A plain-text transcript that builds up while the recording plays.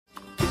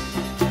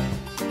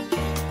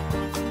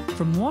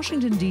From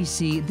Washington,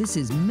 D.C., this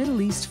is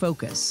Middle East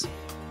Focus.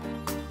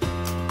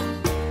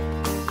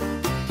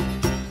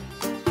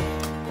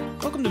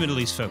 Welcome to Middle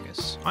East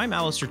Focus. I'm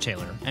Alistair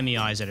Taylor,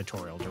 MEI's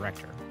editorial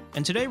director,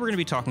 and today we're going to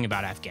be talking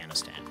about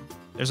Afghanistan.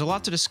 There's a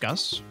lot to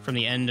discuss, from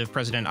the end of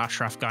President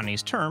Ashraf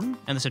Ghani's term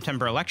and the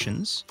September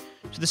elections,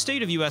 to the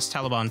state of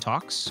US-Taliban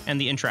talks and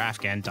the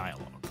intra-Afghan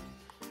dialogue.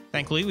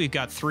 Thankfully, we've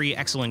got three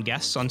excellent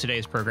guests on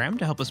today's program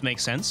to help us make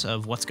sense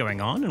of what's going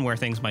on and where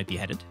things might be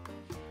headed.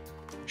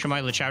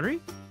 Shamila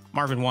Chaudhary,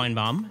 Marvin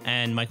Weinbaum,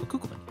 and Michael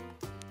Kugelman.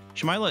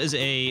 Shamila is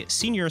a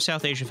senior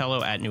South Asia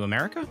Fellow at New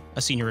America,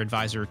 a senior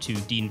advisor to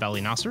Dean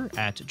Vali Nasser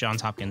at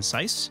Johns Hopkins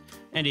SAIS,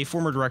 and a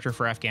former director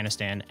for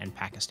Afghanistan and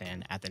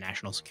Pakistan at the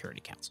National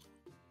Security Council.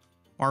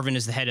 Marvin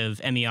is the head of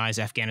MEI's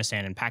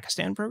Afghanistan and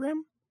Pakistan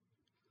program.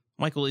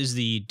 Michael is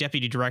the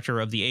deputy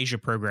director of the Asia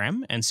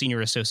program and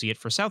senior associate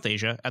for South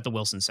Asia at the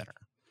Wilson Center.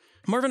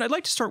 Marvin, I'd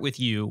like to start with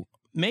you.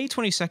 May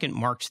 22nd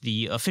marked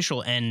the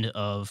official end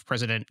of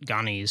President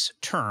Ghani's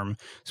term,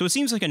 so it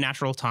seems like a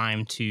natural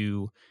time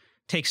to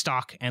take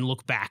stock and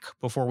look back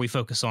before we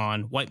focus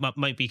on what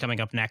might be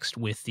coming up next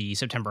with the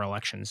September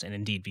elections and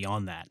indeed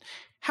beyond that.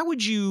 How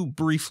would you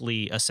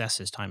briefly assess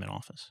his time in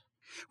office?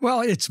 Well,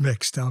 it's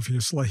mixed,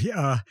 obviously.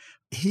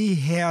 He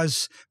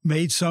has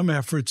made some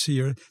efforts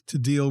here to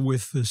deal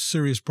with the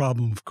serious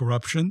problem of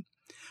corruption.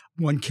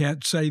 One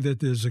can't say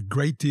that there's a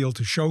great deal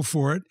to show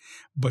for it,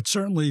 but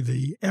certainly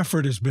the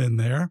effort has been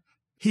there.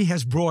 He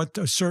has brought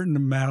a certain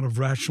amount of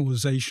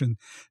rationalization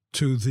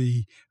to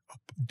the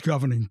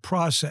governing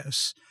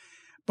process.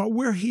 But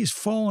where he's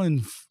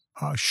fallen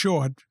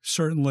short,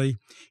 certainly,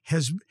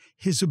 has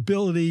his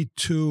ability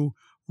to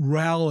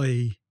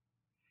rally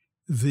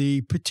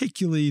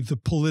particularly the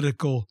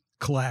political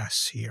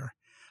class here.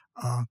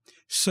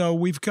 So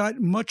we've got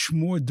much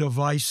more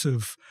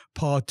divisive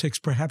politics,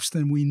 perhaps,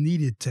 than we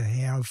needed to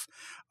have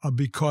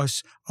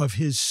because of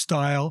his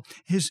style,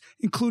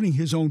 including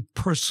his own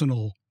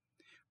personal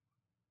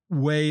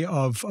way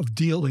of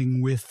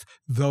dealing with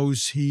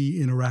those he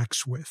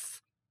interacts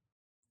with.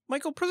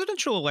 Michael,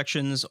 presidential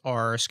elections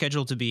are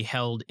scheduled to be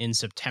held in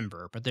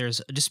September, but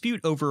there's a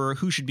dispute over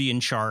who should be in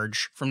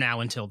charge from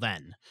now until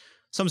then.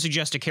 Some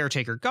suggest a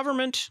caretaker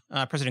government.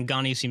 President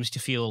Ghani seems to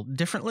feel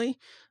differently.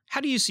 How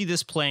do you see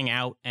this playing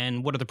out,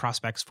 and what are the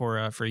prospects for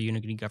a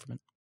unity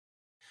government?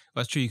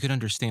 Well, it's true. You could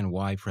understand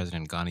why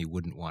President Ghani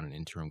wouldn't want an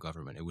interim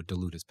government. It would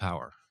dilute his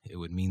power. It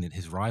would mean that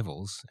his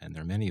rivals, and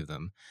there are many of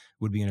them,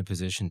 would be in a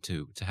position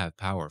to have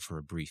power for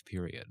a brief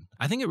period.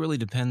 I think it really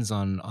depends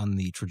on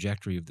the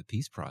trajectory of the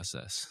peace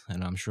process,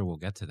 and I'm sure we'll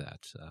get to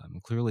that.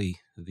 Clearly,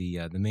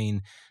 the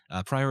main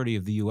priority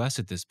of the U.S.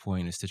 at this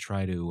point is to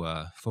try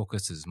to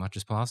focus as much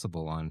as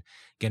possible on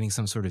getting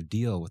some sort of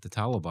deal with the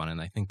Taliban, and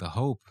I think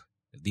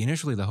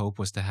initially the hope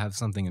was to have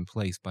something in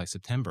place by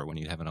September when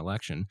you'd have an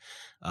election.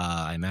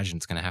 I imagine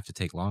it's going to have to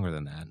take longer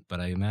than that, but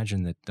I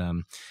imagine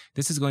that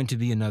this is going to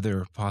be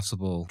another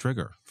possible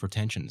trigger for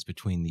tensions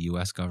between the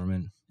U.S.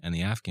 government and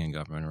the Afghan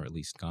government, or at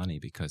least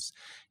Ghani, because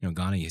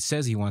Ghani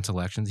says he wants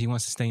elections, he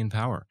wants to stay in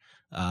power.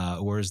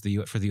 Whereas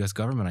for the U.S.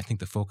 government, I think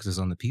the focus is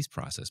on the peace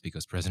process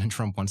because President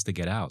Trump wants to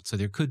get out. So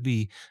there could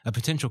be a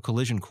potential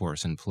collision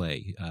course in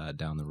play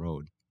down the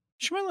road.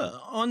 Shamila,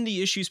 on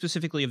the issue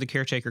specifically of the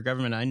caretaker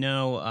government, I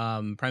know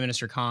Prime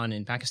Minister Khan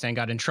in Pakistan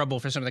got in trouble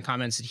for some of the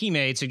comments that he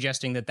made,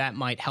 suggesting that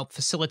might help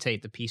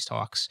facilitate the peace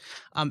talks.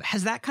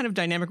 Has that kind of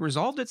dynamic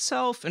resolved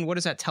itself? And what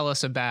does that tell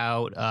us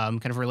about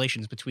kind of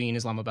relations between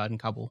Islamabad and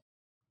Kabul?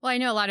 Well, I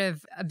know a lot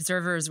of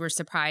observers were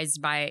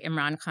surprised by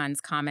Imran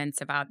Khan's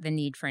comments about the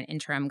need for an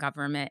interim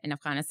government in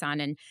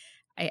Afghanistan. And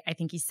I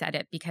think he said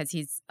it because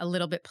he's a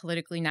little bit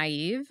politically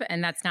naive,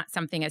 and that's not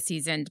something a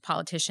seasoned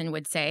politician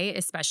would say,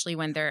 especially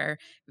when there are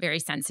very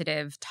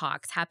sensitive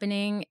talks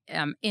happening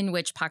in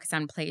which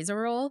Pakistan plays a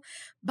role.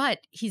 But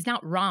he's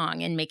not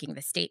wrong in making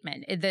the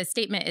statement. The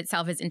statement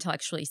itself is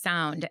intellectually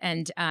sound.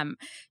 And,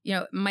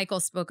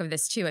 Michael spoke of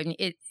this too. I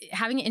mean,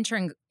 having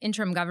an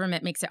interim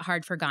government makes it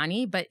hard for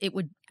Ghani, but it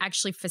would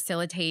actually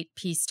facilitate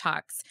peace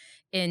talks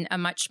in a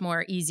much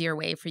more easier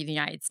way for the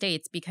United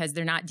States because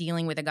they're not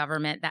dealing with a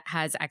government that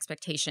has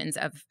expectations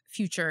of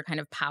future kind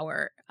of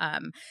power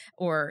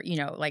or,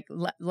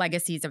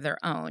 legacies of their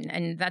own.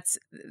 And that's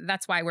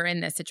why we're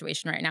in this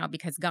situation right now,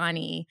 because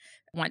Ghani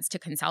wants to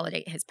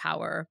consolidate his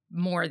power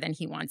more than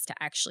he wants to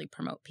actually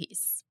promote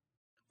peace.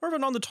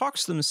 Marvin, on the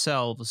talks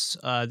themselves,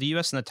 the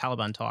U.S. and the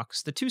Taliban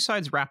talks, the two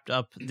sides wrapped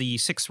up the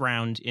sixth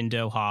round in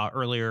Doha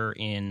earlier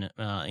in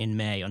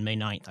May, on May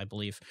 9th, I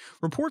believe.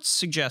 Reports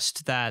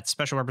suggest that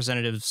Special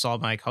Representative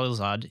Zalmay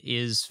Khalilzad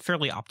is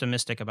fairly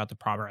optimistic about the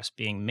progress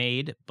being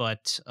made,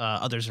 but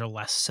others are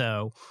less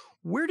so.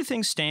 Where do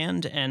things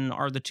stand, and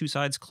are the two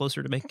sides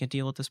closer to making a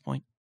deal at this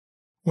point?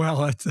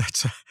 Well,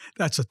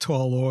 that's a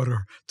tall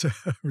order to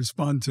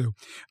respond to.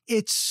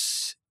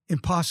 It's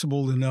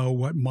impossible to know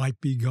what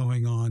might be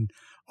going on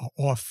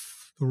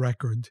off the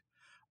record.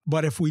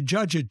 But if we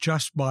judge it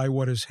just by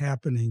what is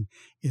happening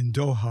in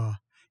Doha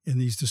in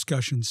these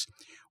discussions,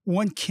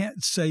 one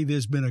can't say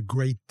there's been a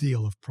great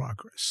deal of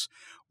progress.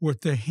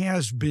 What there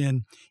has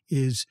been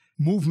is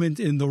movement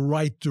in the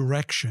right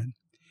direction.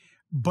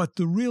 But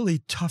the really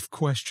tough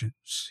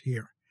questions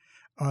here,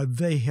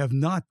 they have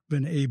not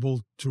been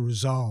able to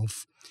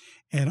resolve.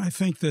 And I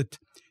think that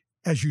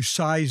as you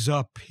size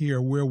up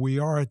here where we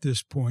are at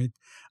this point,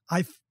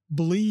 I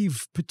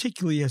believe,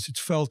 particularly as it's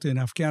felt in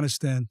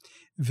Afghanistan,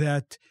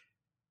 that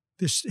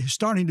there's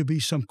starting to be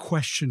some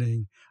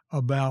questioning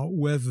about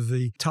whether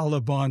the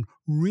Taliban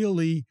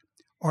really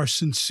are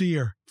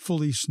sincere,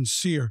 fully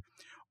sincere,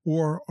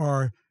 or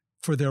are,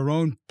 for their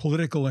own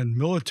political and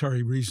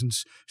military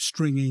reasons,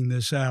 stringing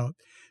this out.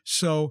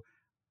 So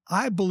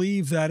I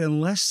believe that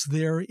unless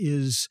there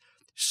is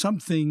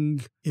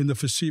something in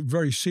the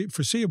very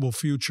foreseeable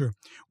future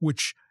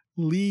which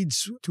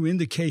leads to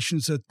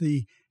indications that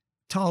the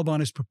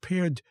Taliban is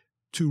prepared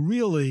to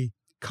really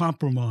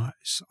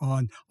compromise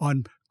on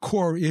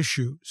core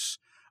issues,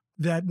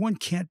 that one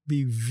can't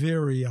be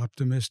very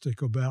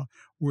optimistic about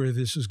where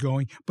this is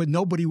going. But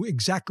nobody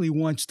exactly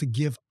wants to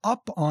give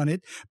up on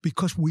it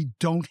because we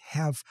don't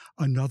have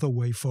another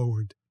way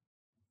forward.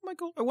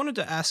 Michael, I wanted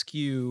to ask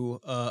you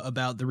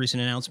about the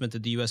recent announcement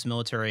that the U.S.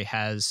 military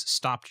has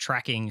stopped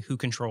tracking who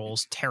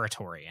controls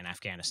territory in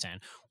Afghanistan.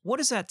 What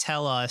does that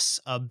tell us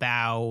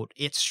about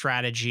its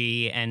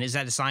strategy? And is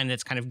that a sign that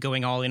it's kind of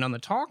going all in on the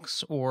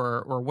talks,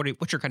 or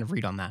what's your kind of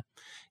read on that?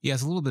 Yeah,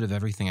 it's a little bit of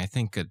everything. I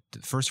think the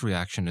first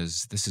reaction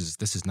is this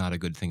is not a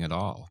good thing at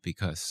all,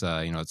 because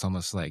it's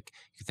almost like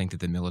you think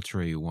that the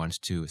military wants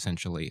to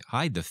essentially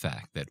hide the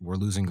fact that we're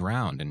losing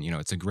ground, and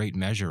it's a great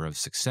measure of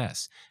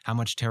success how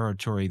much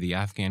territory the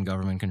Afghan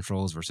government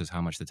controls versus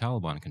how much the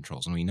Taliban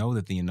controls. And we know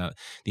that the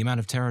amount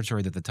of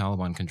territory that the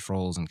Taliban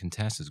controls and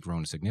contests has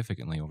grown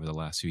significantly over the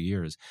last few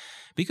years.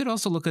 But you could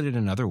also look at it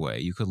another way.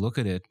 You could look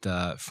at it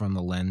from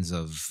the lens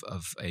of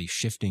a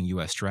shifting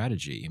U.S.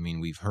 strategy. I mean,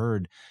 we've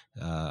heard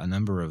a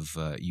number of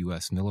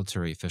U.S.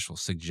 military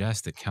officials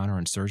suggest that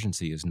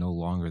counterinsurgency is no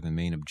longer the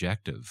main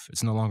objective.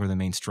 It's no longer the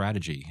main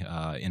strategy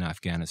in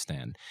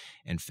Afghanistan.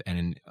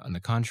 And on the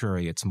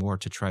contrary, it's more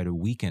to try to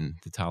weaken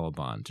the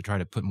Taliban, to try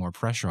to put more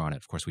pressure on it.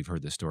 Of course, we've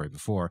heard this story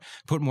before.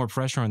 Put more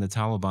pressure on the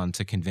Taliban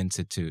to convince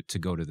it to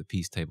go to the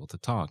peace table to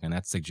talk. And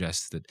that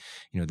suggests that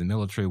the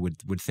military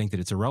would think that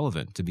it's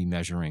irrelevant to be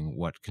measuring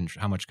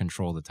how much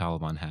control the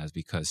Taliban has,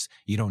 because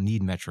you don't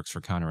need metrics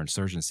for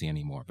counterinsurgency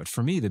anymore. But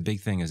for me, the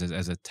big thing is,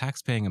 as a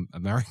taxpaying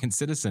American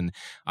citizen,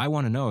 I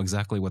want to know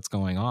exactly what's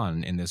going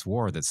on in this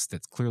war that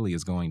clearly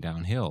is going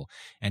downhill.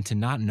 And to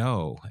not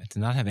know, to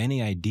not have any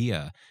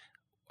idea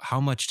how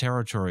much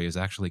territory is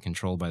actually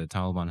controlled by the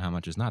Taliban, how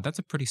much is not, that's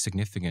a pretty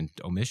significant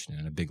omission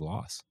and a big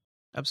loss.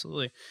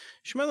 Absolutely.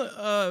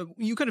 Shamila,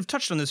 you kind of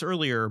touched on this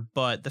earlier,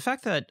 but the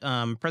fact that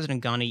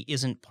President Ghani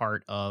isn't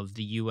part of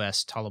the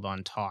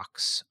US-Taliban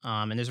talks,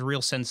 and there's a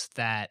real sense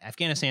that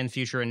Afghanistan's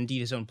future, and indeed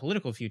his own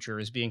political future,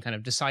 is being kind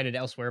of decided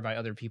elsewhere by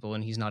other people,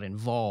 and he's not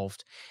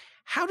involved.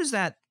 How does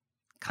that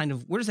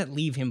where does that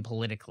leave him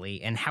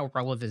politically, and how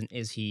relevant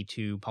is he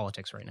to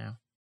politics right now?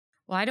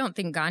 Well, I don't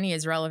think Ghani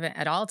is relevant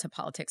at all to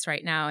politics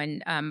right now.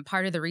 And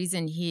part of the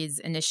reason he's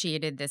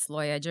initiated this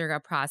Loya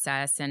Jirga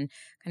process and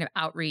kind of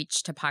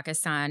outreach to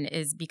Pakistan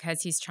is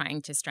because he's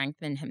trying to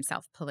strengthen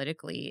himself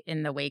politically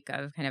in the wake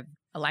of kind of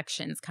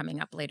elections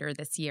coming up later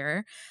this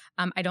year.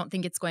 I don't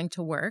think it's going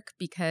to work,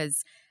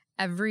 because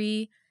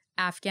every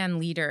Afghan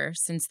leader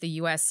since the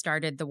U.S.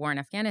 started the war in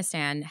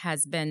Afghanistan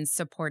has been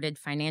supported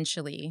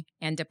financially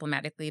and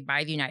diplomatically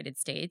by the United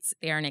States.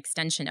 They are an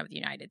extension of the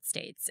United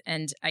States.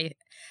 And I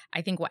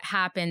think what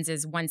happens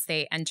is once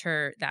they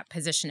enter that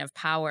position of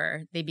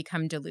power, they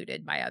become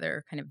diluted by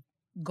other kind of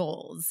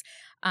goals.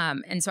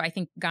 And so I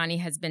think Ghani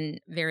has been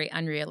very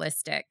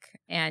unrealistic,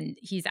 and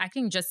he's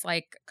acting just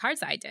like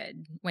Karzai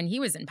did when he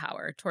was in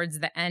power. Towards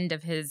the end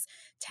of his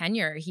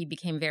tenure, he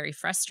became very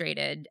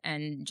frustrated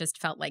and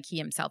just felt like he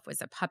himself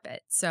was a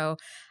puppet. So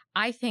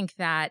I think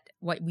that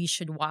what we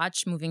should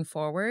watch moving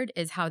forward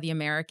is how the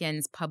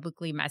Americans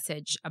publicly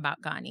message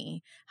about Ghani,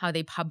 how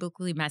they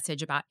publicly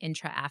message about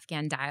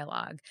intra-Afghan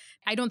dialogue.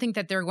 I don't think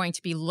that they're going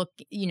to be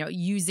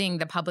using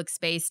the public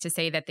space to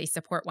say that they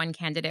support one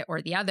candidate or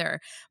the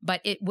other,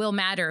 but it will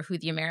matter who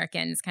the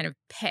Americans kind of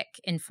pick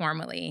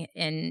informally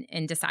in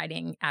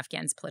deciding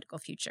Afghan's political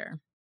future.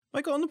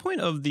 Michael, on the point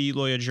of the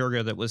Loya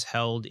Jirga that was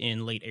held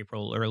in late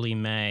April, early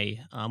May,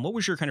 what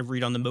was your kind of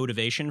read on the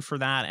motivation for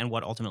that and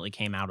what ultimately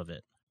came out of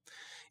it?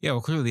 Yeah,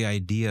 well, clearly the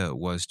idea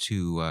was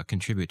to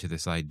contribute to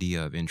this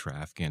idea of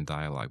intra-Afghan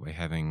dialogue by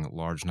having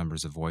large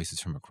numbers of voices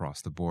from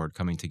across the board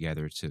coming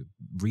together to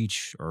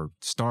reach or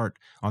start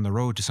on the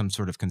road to some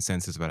sort of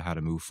consensus about how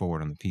to move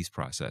forward on the peace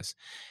process.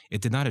 It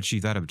did not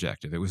achieve that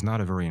objective. It was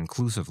not a very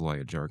inclusive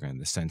Loya Jirga in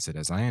the sense that,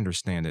 as I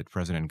understand it,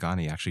 President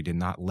Ghani actually did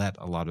not let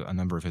a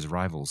number of his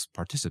rivals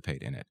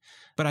participate in it.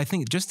 But I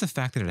think just the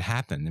fact that it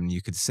happened, I mean,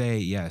 you could say,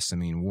 yes, I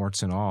mean,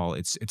 warts and all,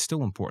 it's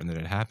still important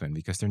that it happened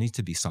because there needs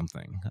to be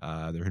something.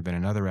 There had been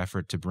another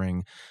effort to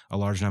bring a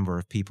large number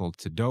of people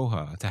to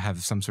Doha to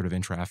have some sort of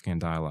intra-Afghan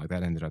dialogue.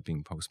 That ended up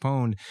being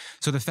postponed.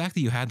 So the fact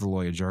that you had the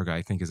Loya Jirga,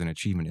 I think, is an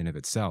achievement in of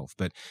itself.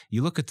 But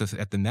you look at the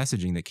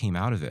messaging that came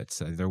out of it.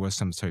 There was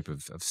some type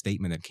of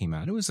statement that came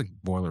out. It was like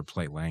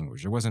boilerplate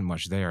language. There wasn't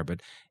much there,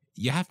 but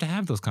you have to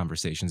have those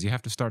conversations. You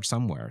have to start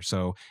somewhere.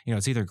 So,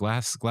 it's either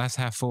glass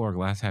half full or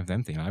glass half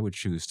empty. And I would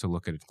choose to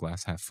look at it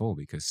glass half full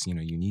because, you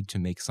need to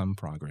make some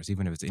progress,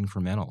 even if it's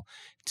incremental,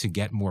 to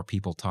get more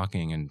people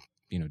talking and,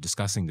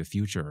 discussing the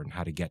future and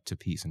how to get to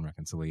peace and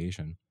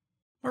reconciliation.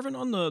 Marvin,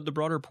 on the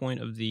broader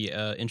point of the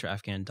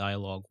intra-Afghan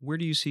dialogue, where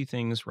do you see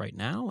things right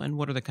now, and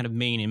what are the kind of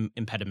main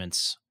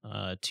impediments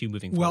to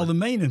moving forward? Well, the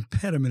main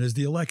impediment is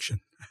the election.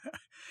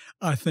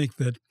 I think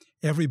that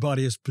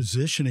everybody is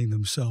positioning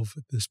themselves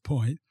at this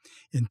point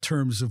in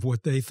terms of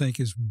what they think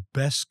is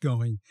best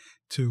going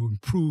to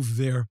improve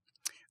their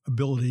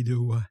ability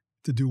to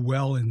do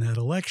well in that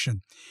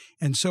election.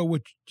 And so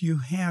what you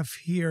have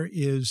here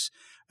is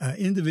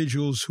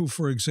individuals who,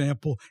 for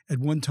example, at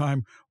one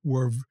time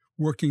were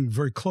working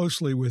very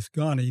closely with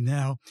Ghani,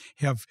 now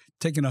have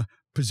taken a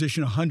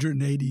position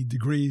 180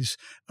 degrees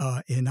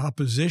in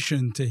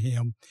opposition to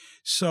him.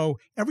 So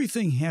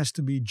everything has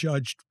to be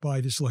judged by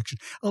this election.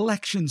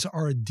 Elections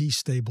are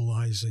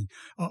destabilizing.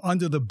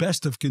 Under the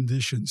best of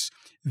conditions,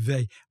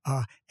 they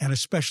and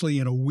especially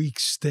in a weak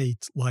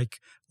state like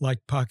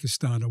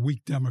Pakistan, a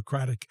weak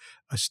democratic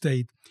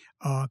state.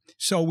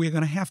 So we're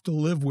going to have to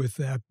live with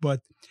that.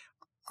 But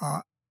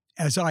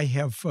as I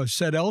have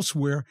said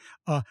elsewhere,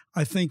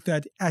 I think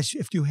that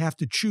if you have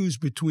to choose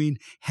between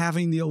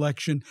having the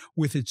election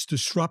with its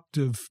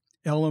disruptive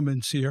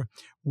elements here,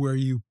 where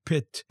you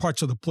pit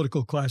parts of the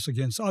political class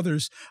against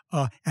others,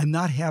 and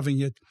not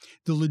having it,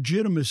 the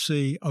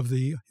legitimacy of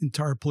the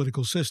entire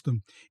political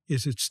system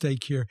is at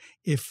stake here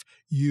if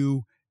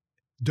you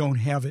don't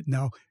have it.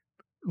 Now,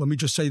 let me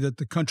just say that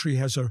the country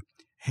has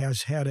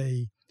had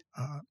a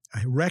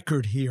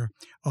record here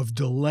of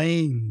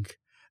delaying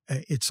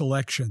its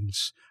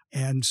elections.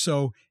 And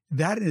so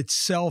that in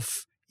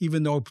itself,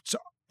 even though it's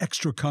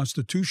extra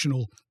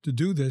constitutional to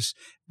do this,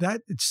 that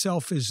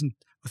itself isn't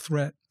a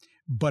threat.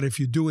 But if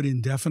you do it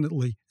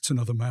indefinitely, it's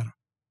another matter.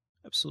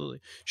 Absolutely.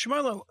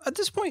 Shamila, at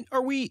this point,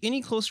 are we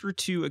any closer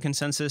to a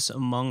consensus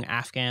among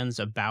Afghans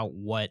about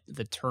what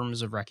the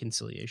terms of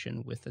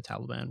reconciliation with the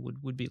Taliban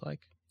would be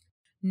like?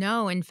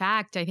 No, in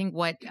fact, I think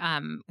what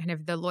kind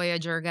of the Loya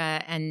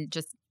Jirga and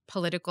just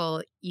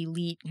political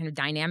elite kind of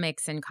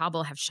dynamics in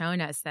Kabul have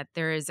shown us that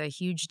there is a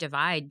huge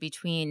divide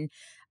between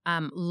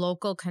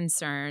local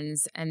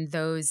concerns and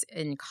those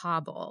in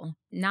Kabul,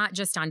 not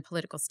just on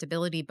political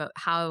stability, but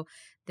how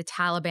the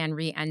Taliban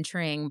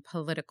re-entering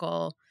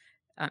political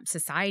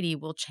society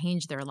will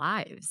change their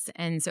lives.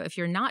 And so if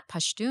you're not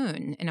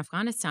Pashtun in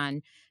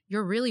Afghanistan,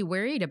 you're really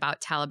worried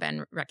about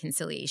Taliban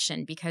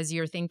reconciliation because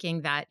you're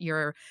thinking that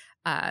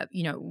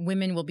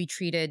women will be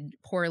treated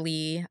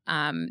poorly,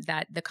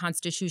 that the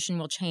constitution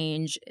will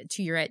change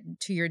to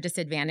your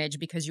disadvantage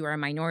because you are a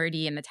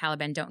minority and the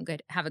Taliban don't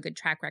have a good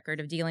track record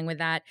of dealing with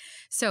that.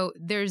 So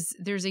there's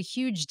a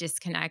huge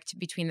disconnect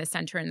between the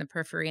center and the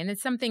periphery. And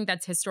it's something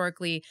that's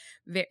historically,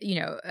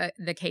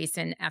 the case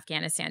in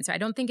Afghanistan. So I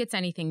don't think it's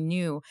anything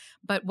new.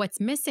 But what's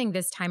missing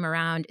this time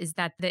around is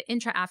that the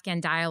intra-Afghan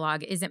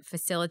dialogue isn't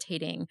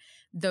facilitating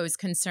those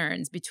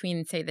concerns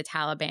between, say, the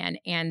Taliban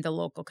and the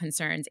local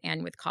concerns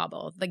and with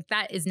Kabul. Like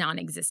that is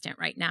non-existent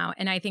right now.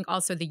 And I think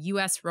also the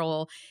U.S.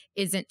 role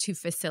isn't to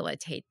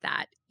facilitate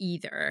that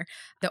either.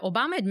 The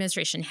Obama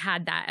administration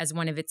had that as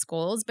one of its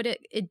goals, but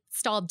it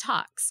stalled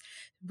talks.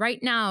 Right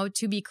now,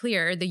 to be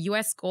clear, the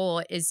U.S.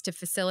 goal is to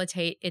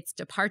facilitate its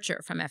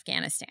departure from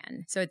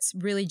Afghanistan. So it's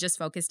really just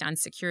focused on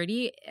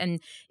security.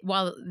 And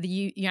while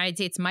the United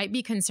States might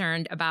be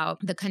concerned about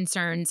the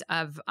concerns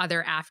of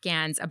other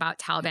Afghans about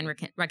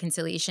Taliban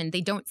reconciliation,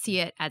 they don't see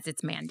it as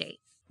its mandate.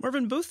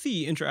 Marvin, both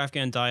the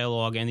intra-Afghan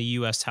dialogue and the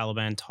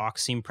U.S.-Taliban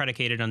talks seem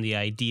predicated on the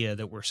idea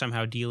that we're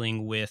somehow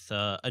dealing with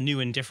a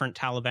new and different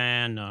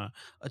Taliban,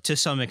 to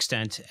some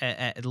extent,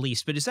 at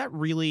least. But is that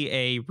really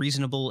a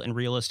reasonable and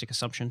realistic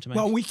assumption to make?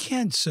 Well, we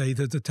can say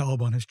that the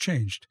Taliban has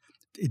changed.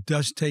 It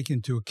does take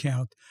into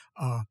account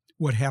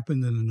what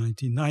happened in the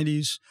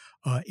 1990s.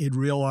 It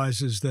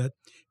realizes that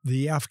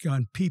the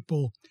Afghan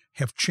people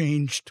have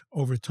changed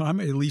over time.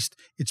 At least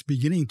it's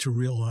beginning to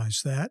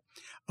realize that.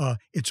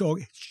 It's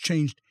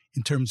changed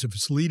in terms of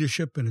its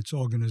leadership and its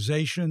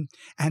organization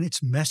and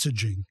its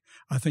messaging.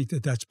 I think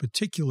that that's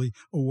particularly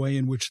a way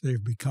in which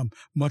they've become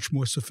much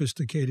more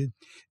sophisticated.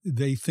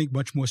 They think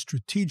much more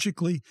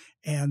strategically,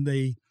 and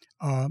they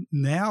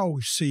now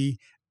see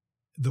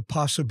the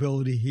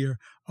possibility here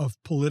of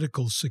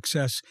political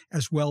success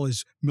as well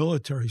as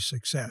military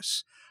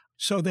success.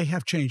 So they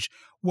have changed.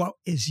 What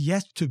is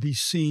yet to be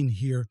seen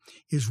here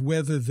is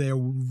whether they're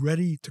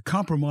ready to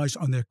compromise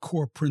on their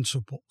core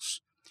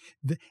principles.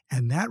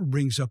 And that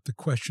brings up the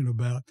question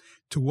about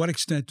to what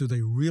extent do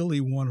they really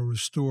want to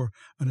restore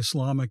an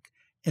Islamic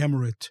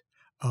emirate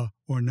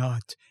or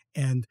not?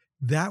 And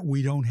that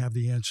we don't have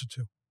the answer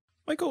to.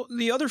 Michael,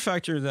 the other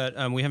factor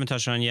that we haven't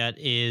touched on yet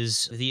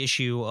is the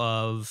issue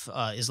of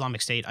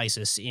Islamic State,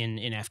 ISIS,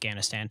 in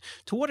Afghanistan.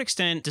 To what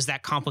extent does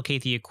that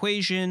complicate the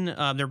equation? There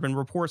have been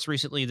reports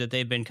recently that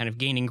they've been kind of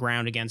gaining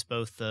ground against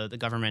both the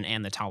government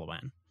and the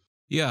Taliban.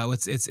 Yeah, well,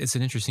 it's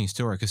an interesting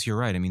story because you're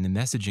right. I mean, the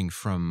messaging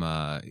from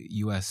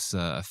U.S.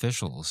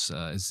 Officials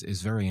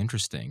is very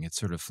interesting. It's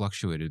sort of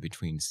fluctuated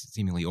between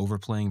seemingly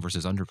overplaying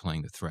versus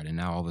underplaying the threat, and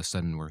now all of a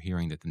sudden we're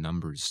hearing that the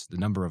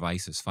number of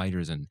ISIS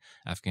fighters in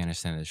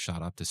Afghanistan has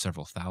shot up to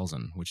several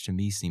thousand, which to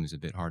me seems a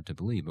bit hard to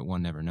believe, but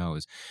one never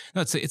knows.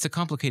 No, it's a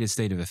complicated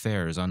state of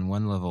affairs. On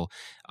one level,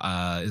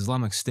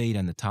 Islamic State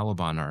and the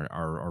Taliban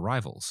are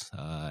rivals,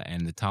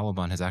 and the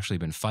Taliban has actually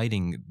been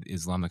fighting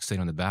Islamic State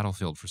on the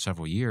battlefield for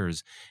several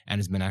years,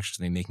 and has been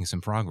actually making some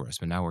progress.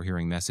 But now we're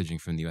hearing messaging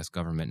from the U.S.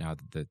 government now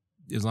that the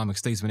Islamic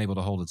State's been able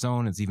to hold its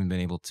own. It's even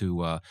been able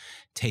to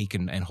take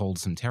and hold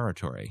some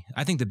territory.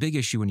 I think the big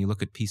issue when you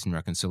look at peace and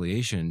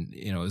reconciliation,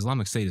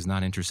 Islamic State is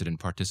not interested in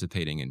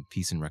participating in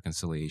peace and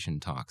reconciliation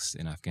talks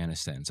in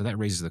Afghanistan. So that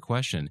raises the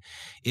question,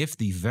 if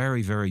the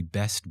very, very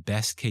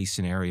best case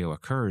scenario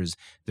occurs,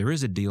 there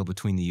is a deal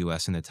between the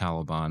U.S. and the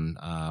Taliban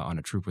on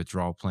a troop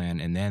withdrawal plan,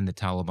 and then the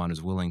Taliban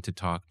is willing to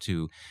talk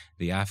to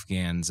the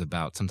Afghans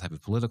about some type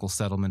of political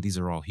settlement. These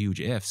are all huge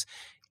ifs.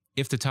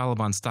 If the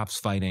Taliban stops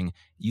fighting,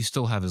 you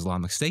still have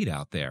Islamic State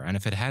out there. And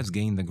if it has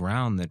gained the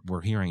ground that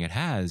we're hearing it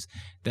has,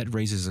 that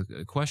raises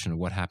a question of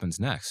what happens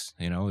next,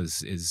 and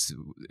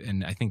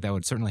I think that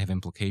would certainly have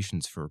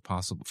implications for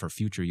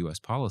future U.S.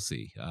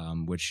 policy,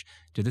 which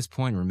to this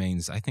point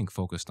remains, I think,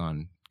 focused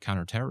on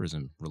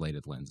counterterrorism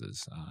related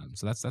lenses.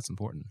 So that's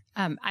important.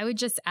 I would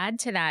just add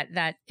to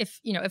that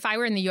if I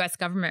were in the U.S.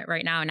 government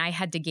right now and I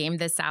had to game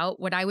this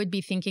out, what I would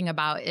be thinking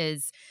about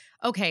is,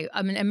 okay,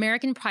 an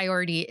American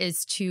priority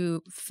is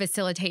to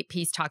facilitate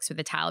peace talks with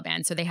the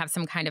Taliban so they have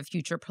some kind of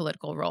future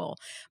political role.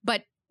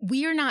 But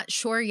we are not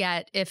sure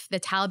yet if the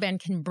Taliban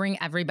can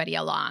bring everybody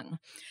along.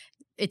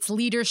 Its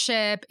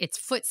leadership, its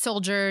foot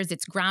soldiers,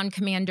 its ground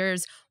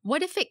commanders.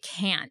 What if it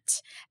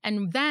can't?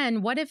 And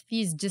then what if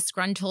these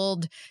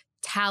disgruntled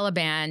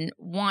Taliban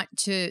want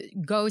to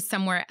go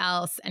somewhere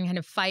else and kind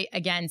of fight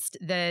against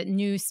the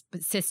new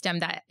system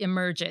that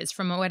emerges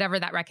from whatever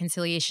that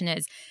reconciliation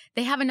is?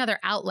 They have another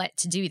outlet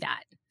to do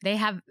that. They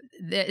have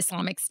the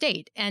Islamic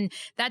State. And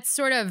that's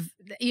sort of,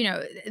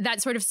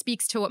 that sort of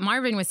speaks to what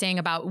Marvin was saying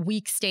about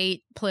weak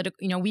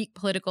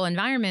political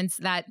environments,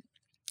 that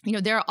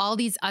there are all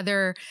these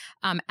other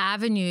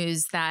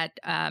avenues that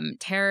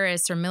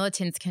terrorists or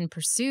militants can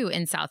pursue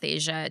in South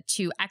Asia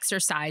to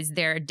exercise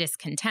their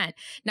discontent.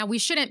 Now, we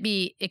shouldn't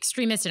be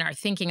extremist in our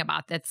thinking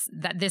about this,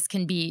 that this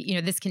can be,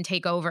 this can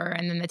take over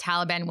and then the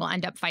Taliban will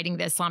end up fighting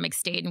the Islamic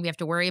State and we have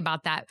to worry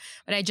about that.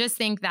 But I just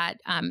think that,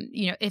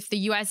 if the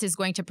U.S. is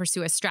going to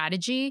pursue a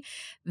strategy,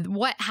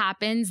 what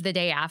happens the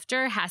day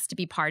after has to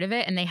be part of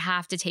it. And they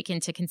have to take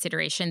into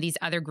consideration these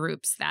other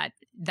groups that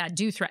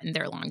do threaten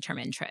their long-term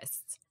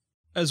interests.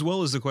 As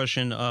well as the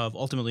question of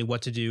ultimately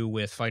what to do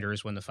with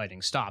fighters when the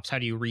fighting stops. How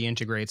do you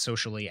reintegrate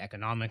socially,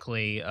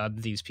 economically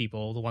these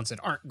people, the ones that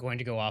aren't going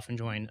to go off and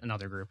join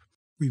another group?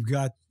 We've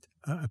got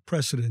a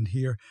precedent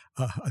here,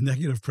 a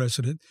negative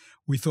precedent.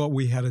 We thought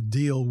we had a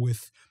deal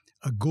with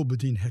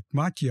Gulbuddin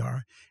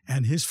Hekmatyar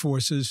and his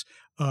forces,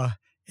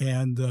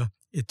 and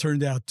it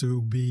turned out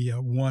to be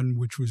one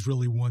which was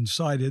really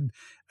one-sided.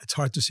 It's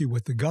hard to see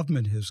what the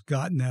government has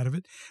gotten out of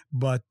it,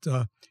 but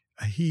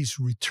he's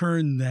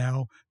returned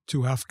now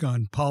to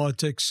Afghan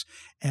politics,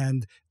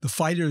 and the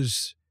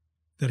fighters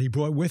that he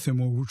brought with him,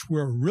 which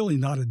were really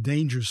not a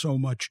danger so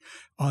much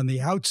on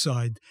the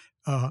outside,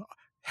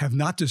 have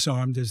not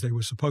disarmed as they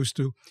were supposed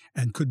to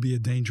and could be a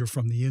danger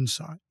from the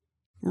inside.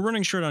 We're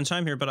running short on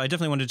time here, but I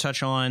definitely wanted to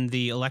touch on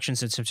the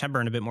elections in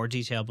September in a bit more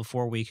detail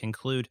before we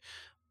conclude.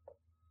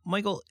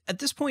 Michael, at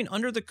this point,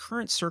 under the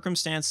current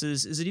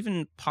circumstances, is it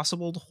even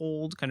possible to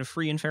hold kind of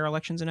free and fair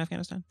elections in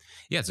Afghanistan?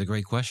 Yeah, it's a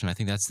great question. I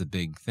think that's the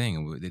big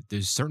thing.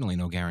 There's certainly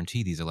no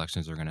guarantee these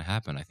elections are going to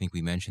happen. I think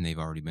we mentioned they've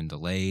already been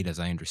delayed. As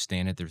I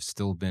understand it, there's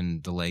still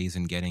been delays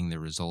in getting the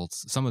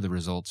results, some of the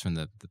results from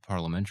the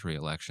parliamentary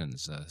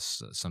elections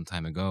some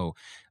time ago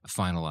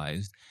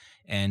finalized.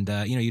 And,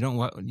 you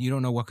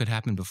don't know what could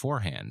happen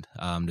beforehand.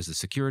 Does the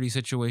security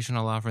situation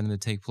allow for them to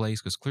take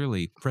place? Because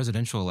clearly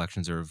presidential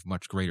elections are of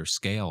much greater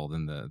scale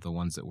than the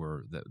ones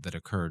that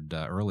occurred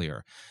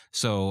earlier.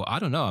 So I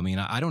don't know. I mean,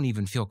 I don't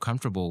even feel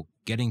comfortable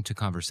getting to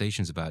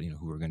conversations about,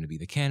 who are going to be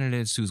the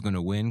candidates, who's going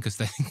to win, because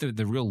I think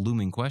the real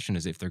looming question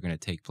is if they're going to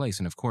take place.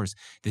 And of course,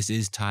 this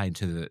is tied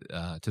to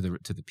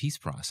the peace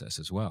process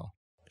as well.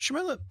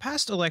 Shamila,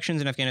 past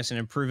elections in Afghanistan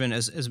have proven,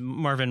 as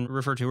Marvin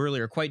referred to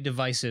earlier, quite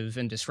divisive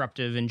and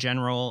disruptive in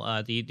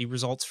general. The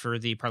results for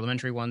the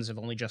parliamentary ones have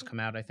only just come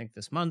out, I think,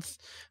 this month.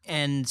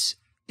 And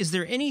is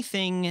there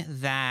anything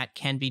that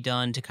can be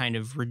done to kind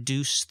of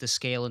reduce the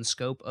scale and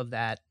scope of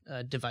that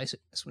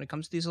divisiveness when it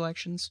comes to these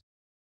elections?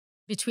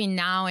 Between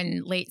now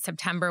and late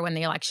September, when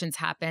the elections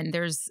happen,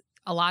 there's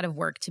a lot of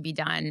work to be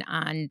done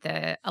on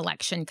the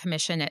election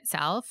commission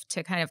itself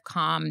to kind of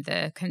calm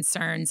the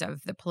concerns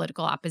of the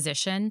political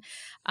opposition.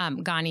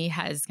 Ghani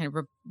has kind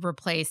of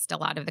replaced a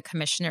lot of the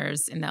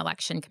commissioners in the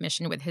election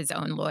commission with his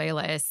own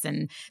loyalists,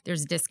 and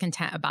there's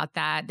discontent about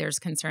that. There's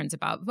concerns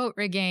about vote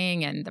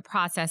rigging and the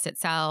process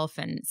itself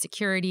and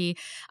security.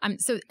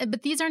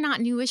 But these are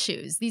not new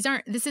issues.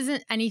 This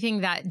isn't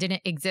anything that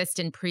didn't exist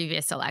in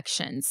previous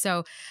elections.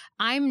 So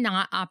I'm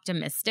not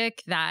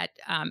optimistic that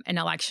an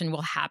election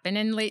will happen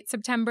in late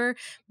September,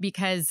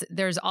 because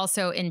there's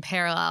also in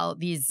parallel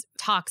these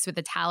talks with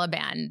the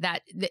Taliban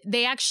that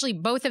they actually,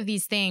 both of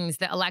these things,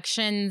 the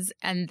elections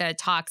and the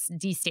talks,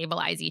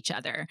 destabilize each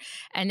other.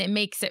 And it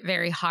makes it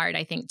very hard,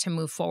 I think, to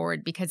move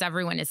forward because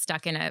everyone is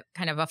stuck in a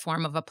kind of a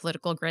form of a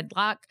political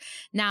gridlock.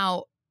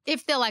 Now,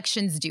 if the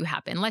elections do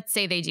happen, let's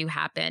say they do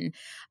happen,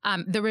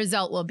 the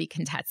result will be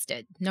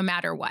contested no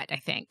matter what, I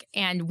think.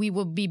 And we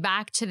will be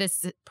back to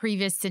this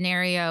previous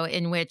scenario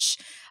in which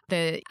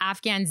the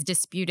Afghans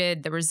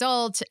disputed the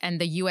result and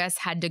the U.S.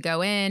 had to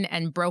go in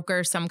and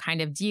broker some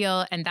kind of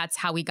deal. And that's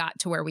how we got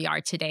to where we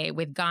are today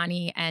with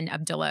Ghani and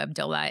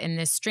Abdullah in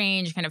this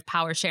strange kind of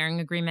power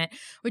sharing agreement,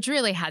 which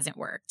really hasn't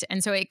worked.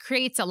 And so it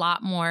creates a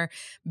lot more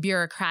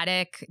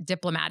bureaucratic,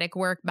 diplomatic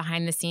work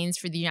behind the scenes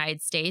for the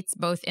United States,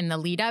 both in the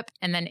lead up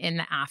and then in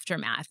the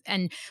aftermath.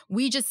 And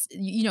we just,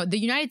 the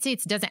United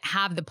States doesn't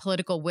have the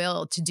political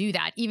will to do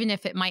that, even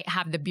if it might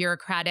have the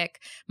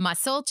bureaucratic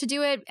muscle to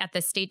do it at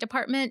the State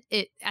Department.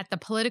 At the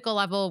political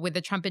level, with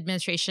the Trump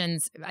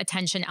administration's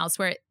attention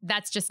elsewhere,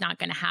 that's just not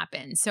going to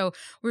happen. So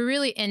we're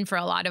really in for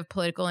a lot of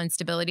political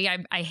instability.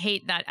 I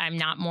hate that I'm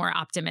not more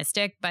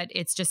optimistic, but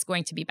it's just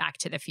going to be back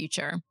to the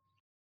future.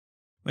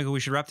 Michael,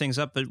 we should wrap things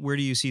up, but where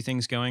do you see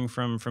things going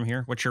from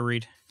here? What's your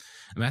read?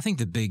 I mean, I think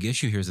the big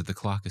issue here is that the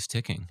clock is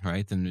ticking,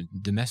 right? The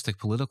domestic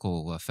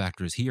political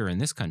factors here in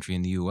this country,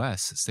 in the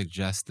U.S.,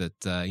 suggest that,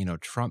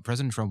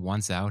 President Trump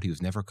wants out. He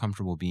was never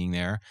comfortable being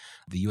there.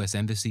 The U.S.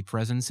 embassy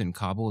presence in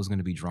Kabul is going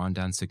to be drawn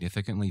down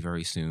significantly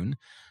very soon.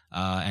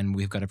 And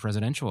we've got a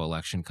presidential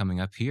election coming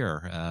up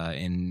here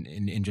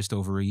in just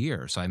over a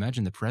year. So I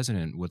imagine the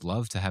president would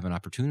love to have an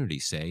opportunity,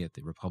 say, at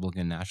the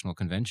Republican National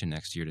Convention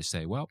next year to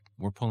say, well,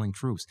 we're pulling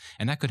troops.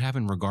 And that could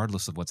happen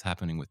regardless of what's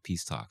happening with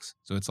peace talks.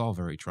 So it's all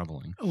very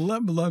troubling.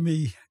 Let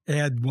me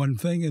add one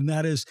thing, and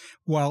that is,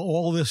 while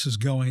all this is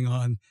going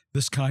on,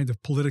 this kind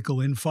of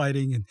political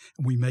infighting, and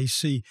we may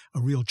see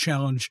a real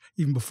challenge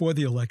even before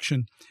the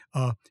election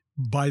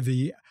by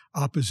the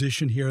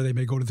opposition here. They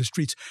may go to the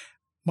streets.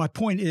 My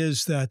point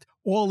is that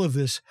all of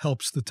this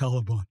helps the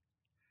Taliban.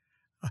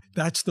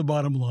 That's the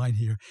bottom line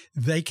here.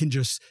 They can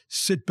just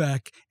sit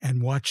back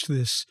and watch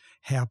this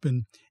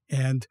happen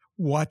and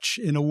watch,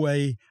 in a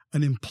way,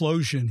 an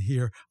implosion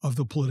here of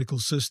the political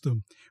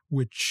system,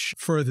 which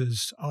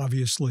furthers,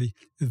 obviously,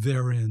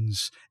 their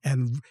ends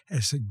and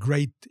has a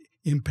great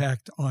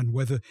impact on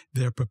whether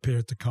they're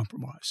prepared to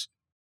compromise.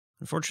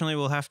 Unfortunately,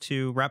 we'll have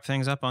to wrap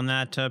things up on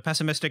that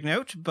pessimistic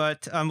note,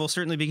 but we'll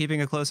certainly be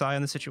keeping a close eye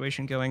on the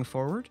situation going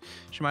forward.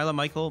 Shamila,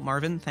 Michael,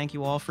 Marvin, thank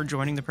you all for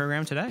joining the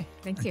program today.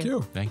 Thank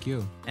you. Thank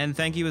you. And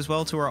thank you as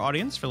well to our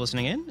audience for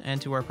listening in and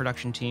to our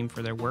production team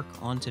for their work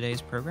on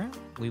today's program.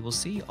 We will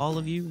see all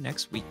of you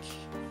next week.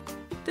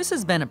 This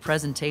has been a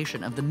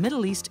presentation of the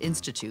Middle East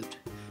Institute.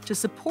 To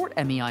support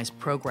MEI's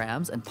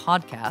programs and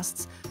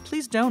podcasts,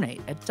 please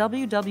donate at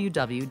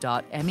www.mei.edu.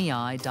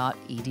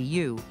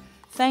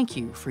 Thank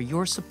you for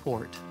your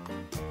support.